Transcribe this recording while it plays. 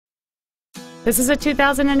This is a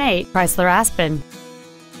 2008 Chrysler Aspen.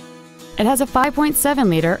 It has a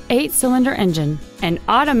 5.7-liter 8-cylinder engine, an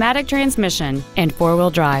automatic transmission, and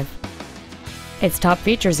 4-wheel drive. Its top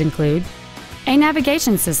features include a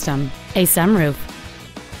navigation system, a sunroof,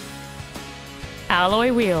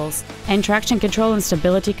 alloy wheels, and traction control and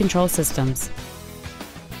stability control systems.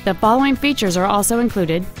 The following features are also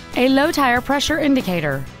included: a low tire pressure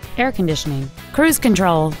indicator, air conditioning, cruise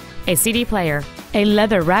control, a CD player, a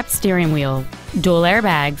leather-wrapped steering wheel, dual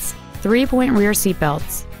airbags, 3-point rear seat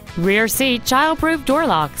belts, rear seat child-proof door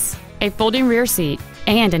locks, a folding rear seat,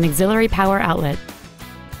 and an auxiliary power outlet.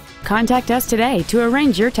 Contact us today to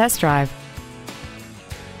arrange your test drive.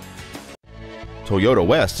 Toyota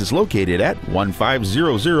West is located at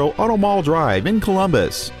 1500 Auto Mall Drive in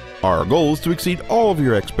Columbus. Our goal is to exceed all of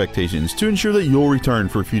your expectations to ensure that you'll return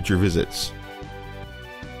for future visits.